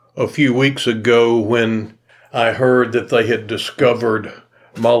a few weeks ago when I heard that they had discovered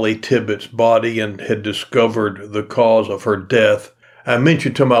Molly Tippett's body and had discovered the cause of her death, I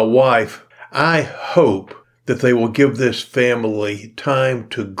mentioned to my wife, I hope that they will give this family time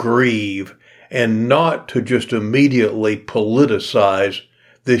to grieve and not to just immediately politicize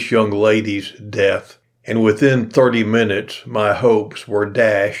this young lady's death. And within 30 minutes, my hopes were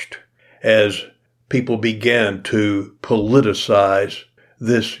dashed as people began to politicize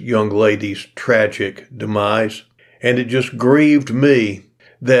this young lady's tragic demise. And it just grieved me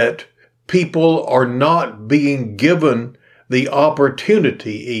that people are not being given the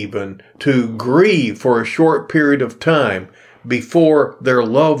opportunity even to grieve for a short period of time before their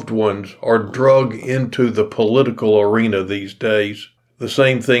loved ones are drug into the political arena these days. The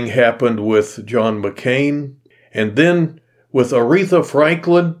same thing happened with John McCain, and then with Aretha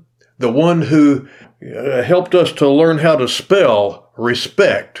Franklin, the one who helped us to learn how to spell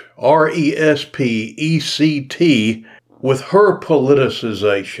respect, R-E-S-P-E-C-T, with her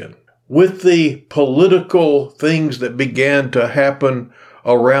politicization, with the political things that began to happen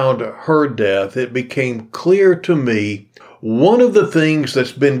around her death. It became clear to me one of the things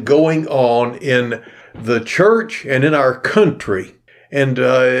that's been going on in the church and in our country, and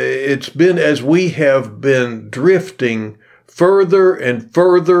it's been as we have been drifting further and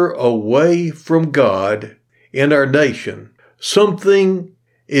further away from God in our nation, something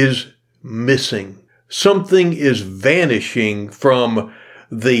is missing. Something is vanishing from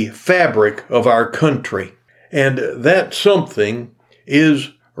the fabric of our country. And that something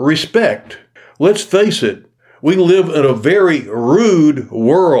is respect. Let's face it, we live in a very rude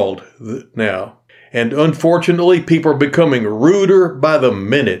world now. And unfortunately, people are becoming ruder by the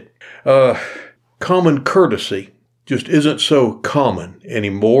minute. Common courtesy just isn't so common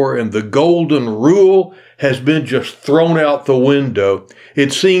anymore, and the golden rule has been just thrown out the window.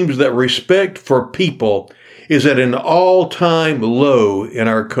 It seems that respect for people is at an all-time low in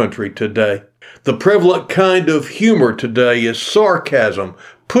our country today. The prevalent kind of humor today is sarcasm,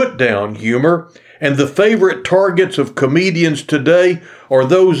 put-down humor, and the favorite targets of comedians today are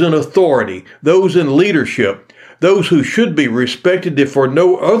those in authority, those in leadership, those who should be respected if for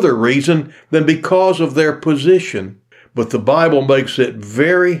no other reason than because of their position. But the Bible makes it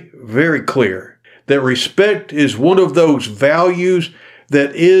very, very clear that respect is one of those values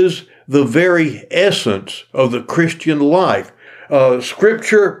that is the very essence of the Christian life.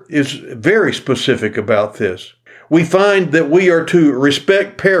 Scripture is very specific about this. We find that we are to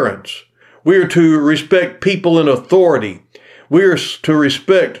respect parents. We are to respect people in authority. We are to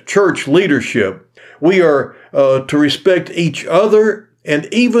respect church leadership. We are to respect each other and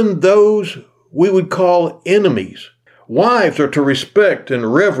even those we would call enemies. Wives are to respect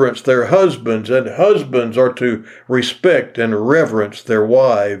and reverence their husbands, and husbands are to respect and reverence their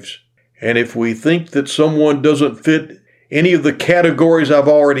wives. And if we think that someone doesn't fit any of the categories I've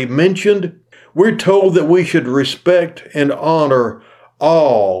already mentioned, we're told that we should respect and honor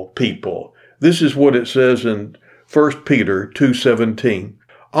all people. This is what it says in 1 Peter 2:17.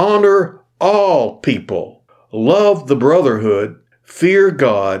 Honor all people. Love the brotherhood. Fear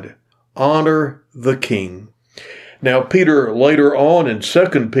God. Honor the king. Now, Peter later on in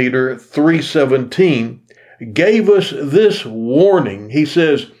 2 Peter 3:17 gave us this warning. He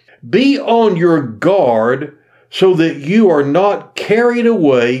says, be on your guard so that you are not carried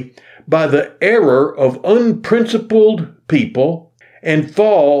away by the error of unprincipled people and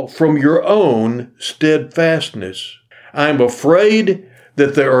fall from your own steadfastness. I'm afraid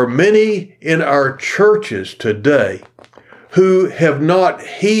that there are many in our churches today who have not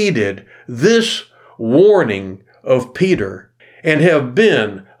heeded this warning of Peter and have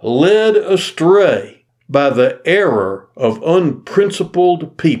been led astray by the error of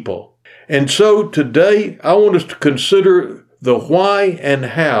unprincipled people. And so today I want us to consider the why and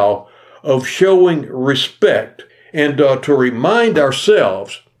how of showing respect and to remind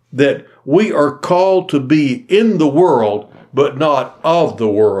ourselves that we are called to be in the world but not of the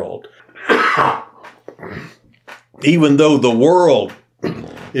world. Even though the world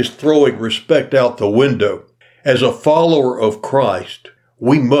is throwing respect out the window, as a follower of Christ,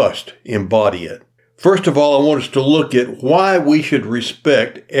 we must embody it. First of all, I want us to look at why we should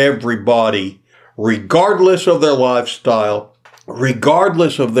respect everybody, regardless of their lifestyle,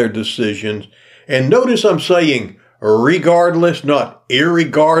 regardless of their decisions. And notice I'm saying regardless, not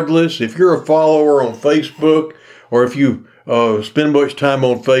irregardless. If you're a follower on Facebook, or if you spend much time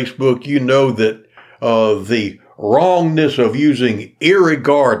on Facebook, you know that the wrongness of using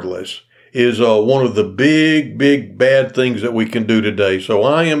irregardless is one of the big bad things that we can do today. So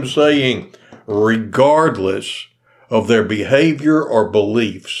I am saying regardless of their behavior or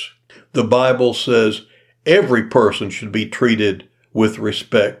beliefs. The Bible says every person should be treated with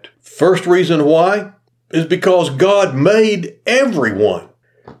respect. First reason why is because God made everyone.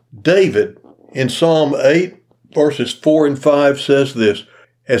 David in Psalm 8, verses 4 and 5 says this,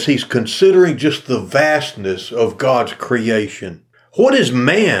 as he's considering just the vastness of God's creation. What is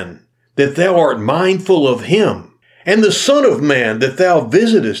man that thou art mindful of him, and the Son of Man that thou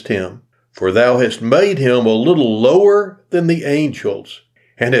visitest him? For thou hast made him a little lower than the angels,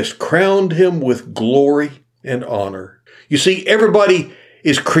 and hast crowned him with glory and honor. You see, everybody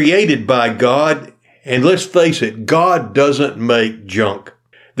is created by God, and let's face it, God doesn't make junk.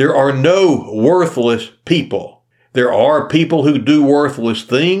 There are no worthless people. There are people who do worthless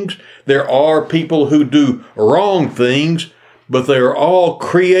things. There are people who do wrong things, but they are all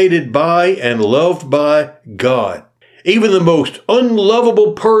created by and loved by God. Even the most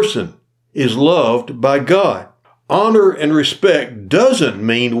unlovable person is loved by God. Honor and respect doesn't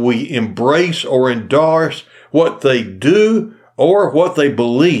mean we embrace or endorse what they do or what they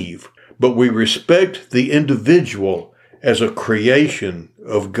believe, but we respect the individual as a creation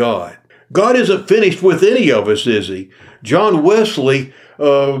of God. God isn't finished with any of us, is he? John Wesley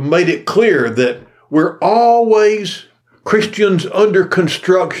made it clear that we're always Christians under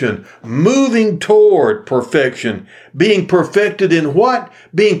construction, moving toward perfection. Being perfected in what?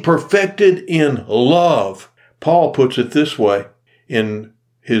 Being perfected in love. Paul puts it this way in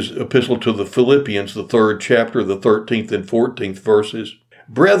his epistle to the Philippians, the 3rd chapter, the 13th and 14th verses.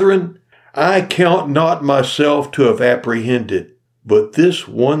 Brethren, I count not myself to have apprehended, but this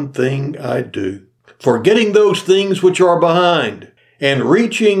one thing I do, forgetting those things which are behind, and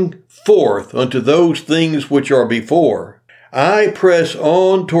reaching forth unto those things which are before, I press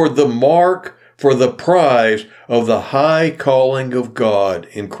on toward the mark for the prize of the high calling of God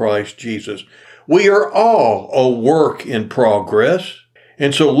in Christ Jesus. We are all a work in progress,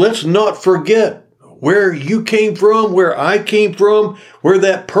 and so let's not forget where you came from, where I came from, where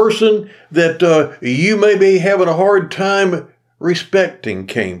that person that you may be having a hard time respecting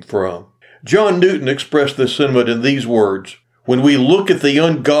came from. John Newton expressed this sentiment in these words, when we look at the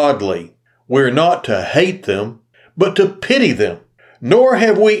ungodly, we're not to hate them, but to pity them, nor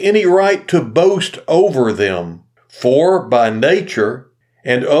have we any right to boast over them, for by nature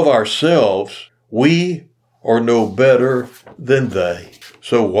and of ourselves, we are no better than they.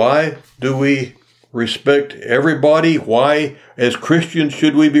 So why do we respect everybody? Why, as Christians,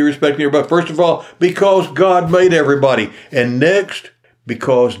 should we be respecting everybody? First of all, because God made everybody. And next,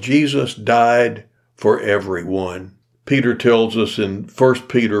 because Jesus died for everyone. Peter tells us in 1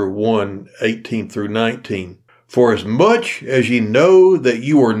 Peter 1, 18 through 19, for as much as ye know that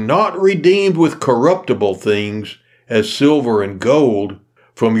you are not redeemed with corruptible things, as silver and gold,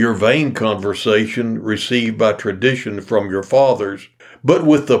 from your vain conversation received by tradition from your fathers, but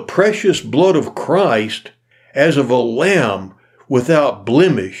with the precious blood of Christ, as of a lamb without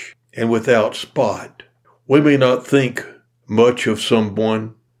blemish and without spot. We may not think much of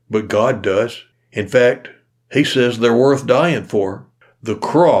someone, but God does. In fact, he says they're worth dying for. The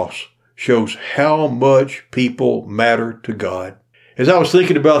cross shows how much people matter to God. As I was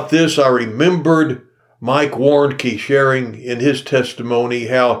thinking about this, I remembered Mike Warnke sharing in his testimony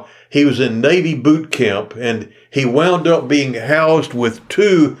how he was in Navy boot camp and he wound up being housed with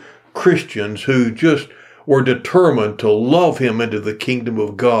 2 Christians who just were determined to love him into the kingdom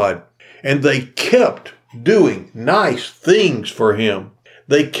of God. And they kept doing nice things for him.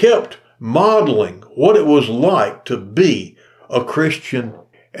 They kept modeling what it was like to be a Christian,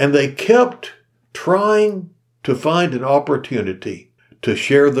 and they kept trying to find an opportunity to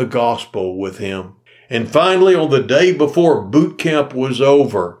share the gospel with him. And finally, on the day before boot camp was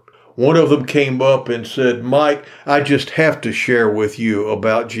over, one of them came up and said, Mike, I just have to share with you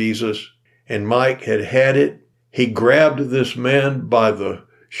about Jesus. And Mike had it. He grabbed this man by the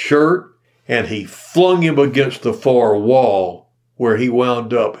shirt and he flung him against the far wall, where he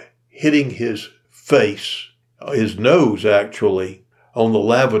wound up hitting his face, his nose actually, on the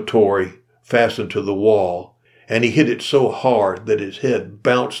lavatory fastened to the wall. And he hit it so hard that his head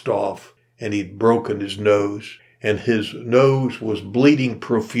bounced off and he'd broken his nose. And his nose was bleeding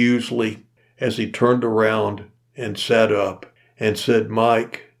profusely as he turned around and sat up and said,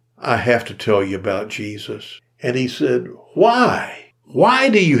 Mike, I have to tell you about Jesus. And he said, why? Why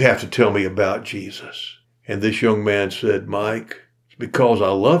do you have to tell me about Jesus? And this young man said, Mike, it's because I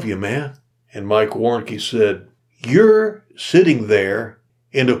love you, man. And Mike Warnke said, you're sitting there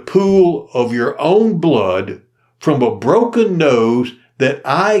in a pool of your own blood from a broken nose that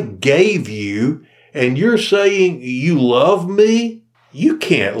I gave you, and you're saying you love me? You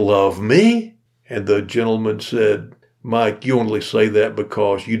can't love me. And the gentleman said, Mike, you only say that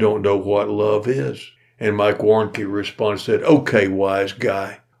because you don't know what love is. And Mike Warnke responded and said, okay, wise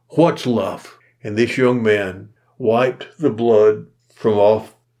guy, what's love? And this young man wiped the blood from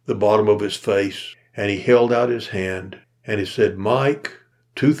off the bottom of his face, and he held out his hand, and he said, Mike,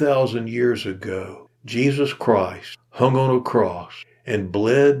 2,000 years ago, Jesus Christ hung on a cross and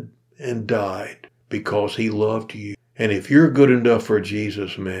bled and died because he loved you. And if you're good enough for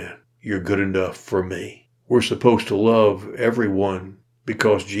Jesus, man, you're good enough for me. We're supposed to love everyone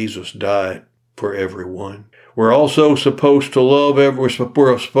because Jesus died for everyone. We're also supposed to love we're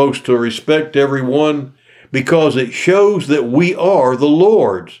supposed to respect everyone because it shows that we are the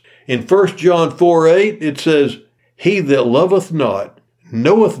Lord's. In 1 John 4:8, it says, he that loveth not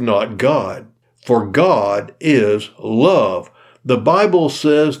knoweth not God, for God is love. The Bible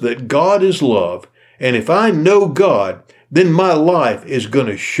says that God is love, and if I know God, then my life is going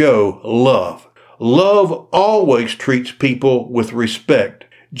to show love. Love always treats people with respect.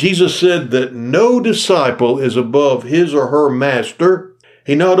 Jesus said that no disciple is above his or her master.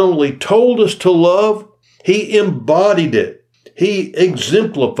 He not only told us to love, he embodied it. He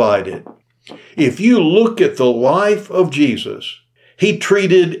exemplified it. If you look at the life of Jesus, he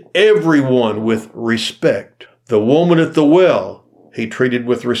treated everyone with respect. The woman at the well, he treated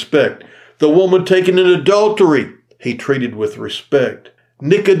with respect. The woman taken in adultery, he treated with respect.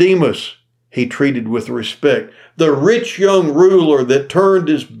 Nicodemus, he treated with respect. The rich young ruler that turned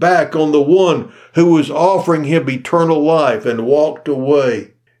his back on the one who was offering him eternal life and walked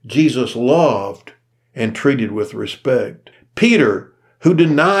away, Jesus loved and treated with respect. Peter, who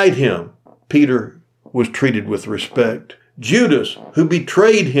denied him, Peter was treated with respect. Judas, who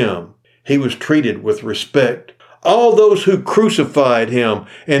betrayed him, he was treated with respect. All those who crucified him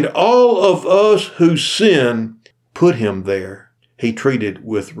and all of us who sin put him there, he treated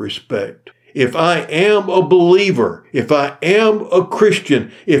with respect. If I am a believer, if I am a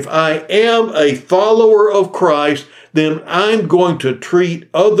Christian, if I am a follower of Christ, then I'm going to treat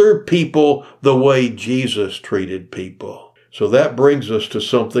other people the way Jesus treated people. So that brings us to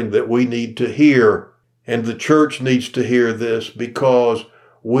something that we need to hear, and the church needs to hear this because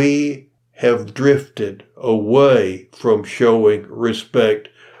we have drifted away from showing respect,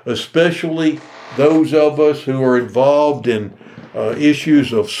 especially those of us who are involved in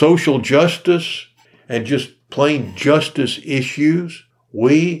issues of social justice and just plain justice issues.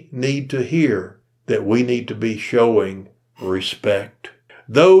 We need to hear that we need to be showing respect.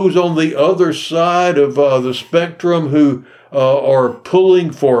 Those on the other side of the spectrum who are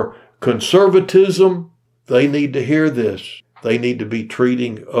pulling for conservatism, they need to hear this. They need to be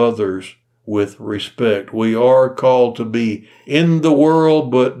treating others with respect. We are called to be in the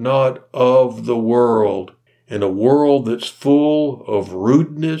world, but not of the world. In a world that's full of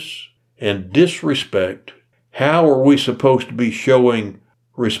rudeness and disrespect, how are we supposed to be showing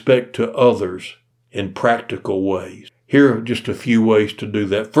respect to others in practical ways? Here are just a few ways to do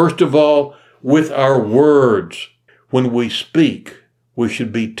that. First of all, with our words. When we speak, we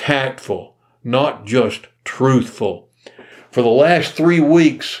should be tactful, not just truthful. For the last 3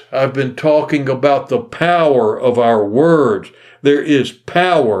 weeks, I've been talking about the power of our words. There is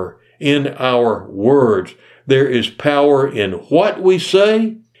power in our words. There is power in what we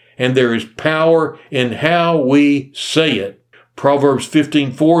say, and there is power in how we say it. Proverbs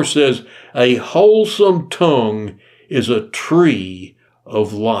 15:4 says, a wholesome tongue is a tree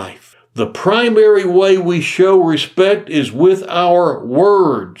of life. The primary way we show respect is with our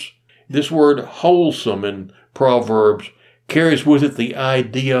words. This word wholesome in Proverbs carries with it the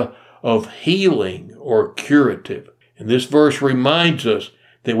idea of healing or curative. And this verse reminds us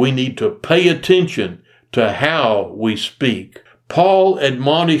that we need to pay attention to how we speak. Paul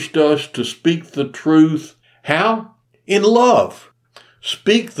admonished us to speak the truth. How? In love.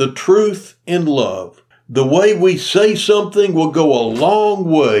 Speak the truth in love. The way we say something will go a long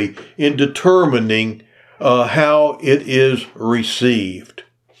way in determining how it is received.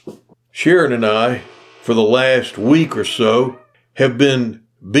 Sharon and I, for the last week or so, have been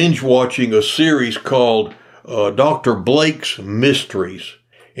binge watching a series called Dr. Blake's Mysteries.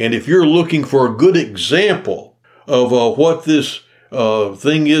 And if you're looking for a good example of what this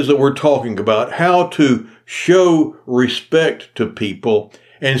thing is that we're talking about, how to show respect to people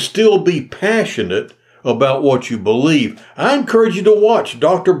and still be passionate about what you believe, I encourage you to watch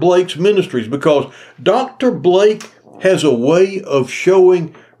Dr. Blake's Ministries, because Dr. Blake has a way of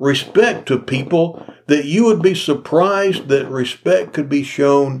showing respect to people that you would be surprised that respect could be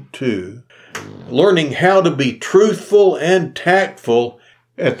shown to. Learning how to be truthful and tactful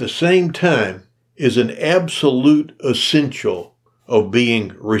at the same time is an absolute essential of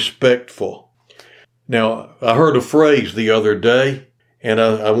being respectful. Now, I heard a phrase the other day, and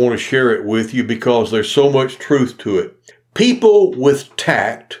I want to share it with you because there's so much truth to it. People with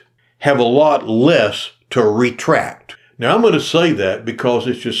tact have a lot less to retract. Now, I'm going to say that because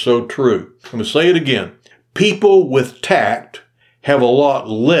it's just so true. I'm going to say it again. People with tact have a lot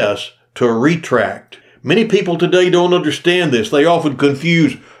less to retract. Many people today don't understand this. They often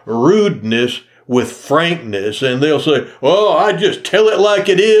confuse rudeness with frankness, and they'll say, "Oh, I just tell it like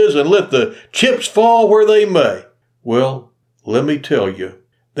it is and let the chips fall where they may." Well, let me tell you,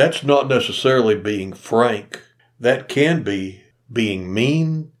 that's not necessarily being frank. That can be being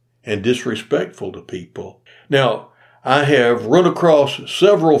mean and disrespectful to people. Now, I have run across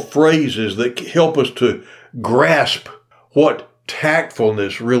several phrases that help us to grasp what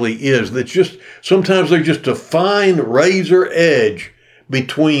tactfulness really is. That's just, sometimes they're just a fine razor edge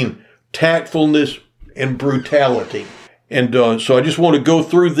between tactfulness and brutality. And so I just want to go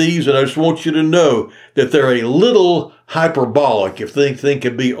through these, and I just want you to know that they're a little hyperbolic, if they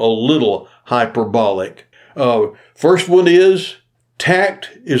can be a little hyperbolic. First one is,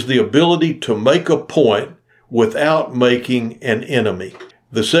 tact is the ability to make a point without making an enemy.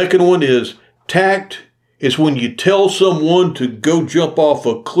 The second one is, tact is when you tell someone to go jump off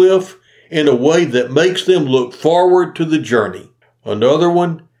a cliff in a way that makes them look forward to the journey. Another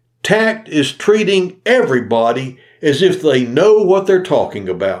one, tact is treating everybody as if they know what they're talking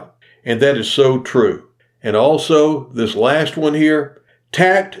about. And that is so true. And also, this last one here,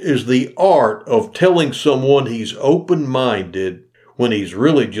 tact is the art of telling someone he's open-minded when he's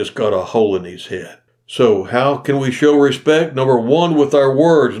really just got a hole in his head. So how can we show respect? Number one, with our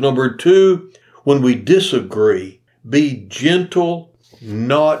words. Number two, when we disagree, be gentle,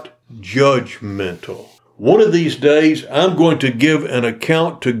 not judgmental. One of these days, I'm going to give an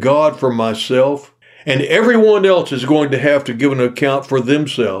account to God for myself, and everyone else is going to have to give an account for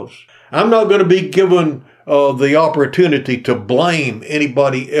themselves. I'm not going to be given the opportunity to blame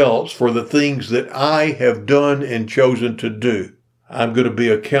anybody else for the things that I have done and chosen to do. I'm going to be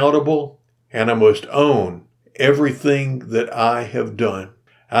accountable, and I must own everything that I have done.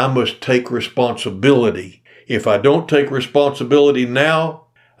 I must take responsibility. If I don't take responsibility now,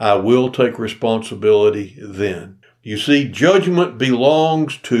 I will take responsibility then. You see, judgment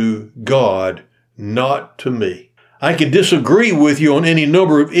belongs to God, not to me. I can disagree with you on any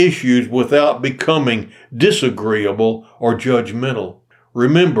number of issues without becoming disagreeable or judgmental.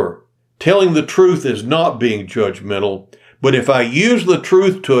 Remember, telling the truth is not being judgmental, but if I use the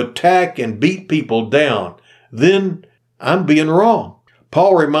truth to attack and beat people down, then I'm being wrong.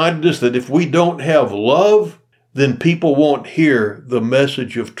 Paul reminded us that if we don't have love, then people won't hear the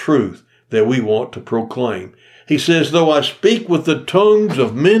message of truth that we want to proclaim. He says, though I speak with the tongues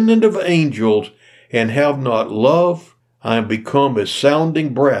of men and of angels and have not love, I am become as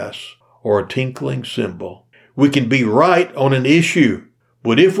sounding brass or a tinkling cymbal. We can be right on an issue,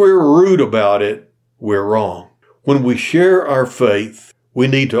 but if we're rude about it, we're wrong. When we share our faith, we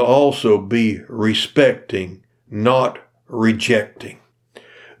need to also be respecting, not rejecting.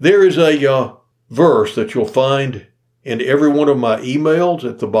 There is a verse that you'll find in every one of my emails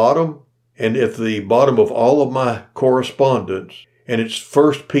at the bottom and at the bottom of all of my correspondence, and it's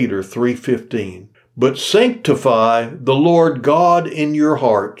 1 Peter 3:15. But sanctify the Lord God in your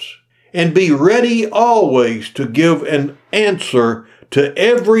hearts, and be ready always to give an answer to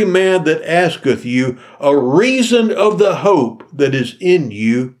every man that asketh you a reason of the hope that is in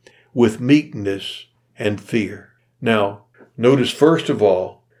you with meekness and fear. Now, notice first of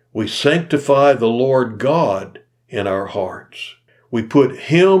all, we sanctify the Lord God in our hearts. We put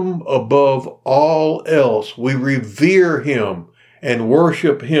Him above all else. We revere Him and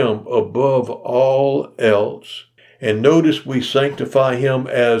worship Him above all else. And notice we sanctify Him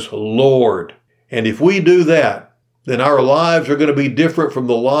as Lord. And if we do that, then our lives are going to be different from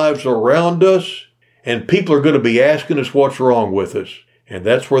the lives around us, and people are going to be asking us what's wrong with us. And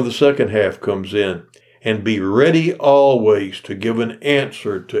that's where the second half comes in. And be ready always to give an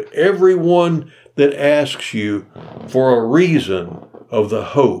answer to everyone that asks you for a reason of the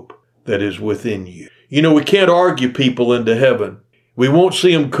hope that is within you. You know, we can't argue people into heaven. We won't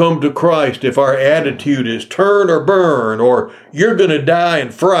see them come to Christ if our attitude is turn or burn, or you're going to die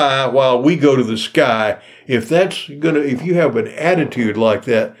and fry while we go to the sky. If you have an attitude like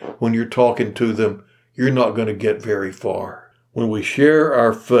that when you're talking to them, you're not going to get very far. When we share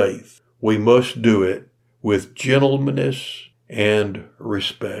our faith, we must do it with gentleness and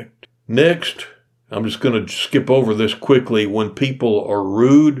respect. Next, I'm just going to skip over this quickly. When people are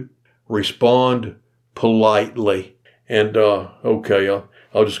rude, respond politely. And,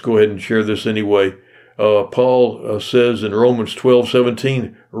 I'll just go ahead and share this anyway. Paul says in Romans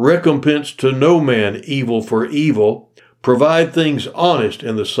 12:17, recompense to no man evil for evil. Provide things honest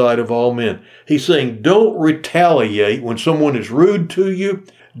in the sight of all men. He's saying don't retaliate when someone is rude to you.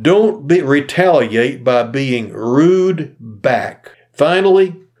 Don't retaliate by being rude back.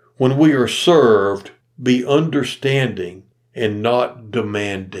 Finally, when we are served, be understanding and not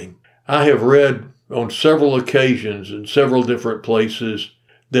demanding. I have read on several occasions in several different places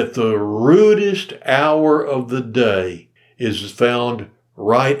that the rudest hour of the day is found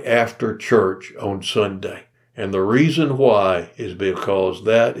right after church on Sunday. And the reason why is because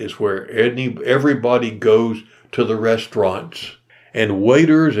that is where everybody goes to the restaurants. And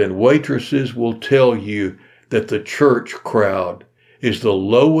waiters and waitresses will tell you that the church crowd is the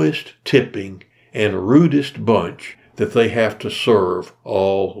lowest tipping and rudest bunch that they have to serve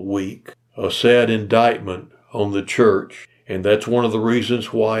all week. A sad indictment on the church. And that's one of the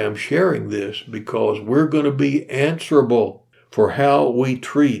reasons why I'm sharing this, because we're going to be answerable for how we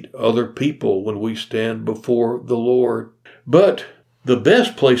treat other people when we stand before the Lord. But the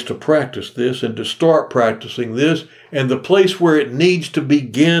best place to practice this and to start practicing this, and the place where it needs to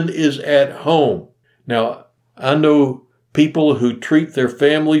begin, is at home. Now, I know people who treat their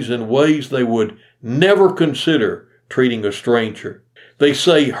families in ways they would never consider treating a stranger. They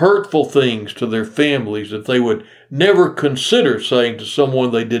say hurtful things to their families that they would never consider saying to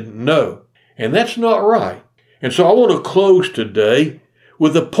someone they didn't know. And that's not right. And so I want to close today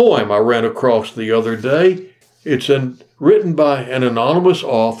with a poem I ran across the other day. It's written by an anonymous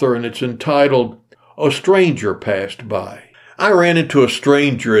author, and it's entitled, "A Stranger Passed By." I ran into a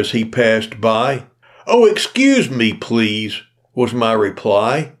stranger as he passed by. "Oh, excuse me, please," was my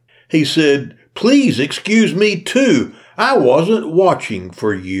reply. He said, "Please excuse me too. I wasn't watching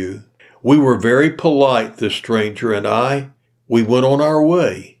for you." We were very polite, the stranger and I. We went on our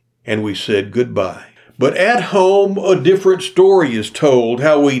way, and we said goodbye. But at home, a different story is told,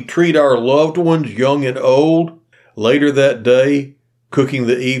 how we treat our loved ones, young and old. Later that day, cooking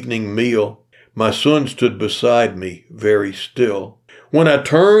the evening meal, my son stood beside me, very still. When I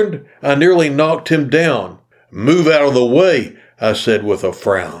turned, I nearly knocked him down. "Move out of the way," I said with a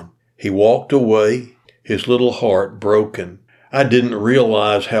frown. He walked away, his little heart broken. I didn't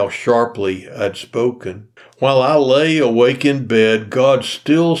realize how sharply I'd spoken. While I lay awake in bed, God's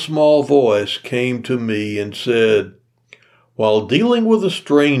still small voice came to me and said, "While dealing with a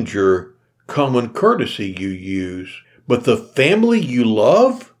stranger, common courtesy you use, but the family you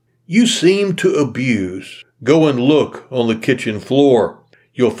love, you seem to abuse. Go and look on the kitchen floor.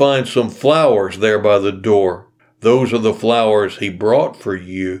 You'll find some flowers there by the door. Those are the flowers he brought for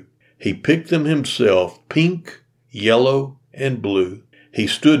you. He picked them himself, pink, yellow, and blue. He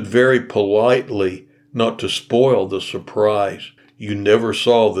stood very politely, not to spoil the surprise. You never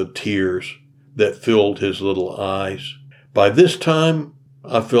saw the tears that filled his little eyes." By this time,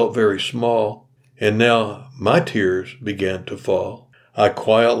 I felt very small, and now my tears began to fall. I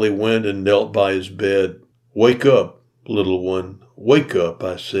quietly went and knelt by his bed. "Wake up, little one, wake up,"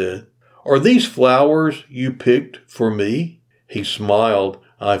 I said. "Are these flowers you picked for me?" He smiled.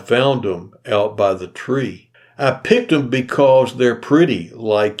 "I found 'em out by the tree. I picked 'em because they're pretty,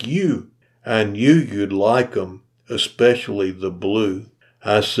 like you. I knew you'd like 'em, especially the blue."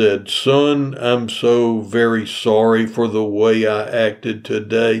 I said, "Son, I'm so very sorry for the way I acted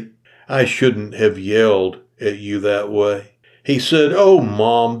today. I shouldn't have yelled at you that way." He said, "Oh,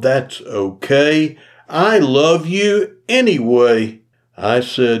 Mom, that's okay. I love you anyway." I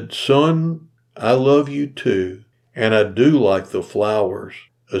said, "Son, I love you too, and I do like the flowers,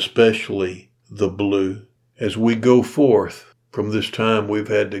 especially the blue." As we go forth from this time we've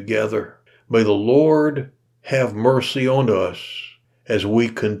had together, may the Lord have mercy on us as we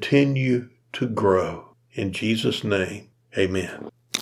continue to grow. In Jesus' name, amen.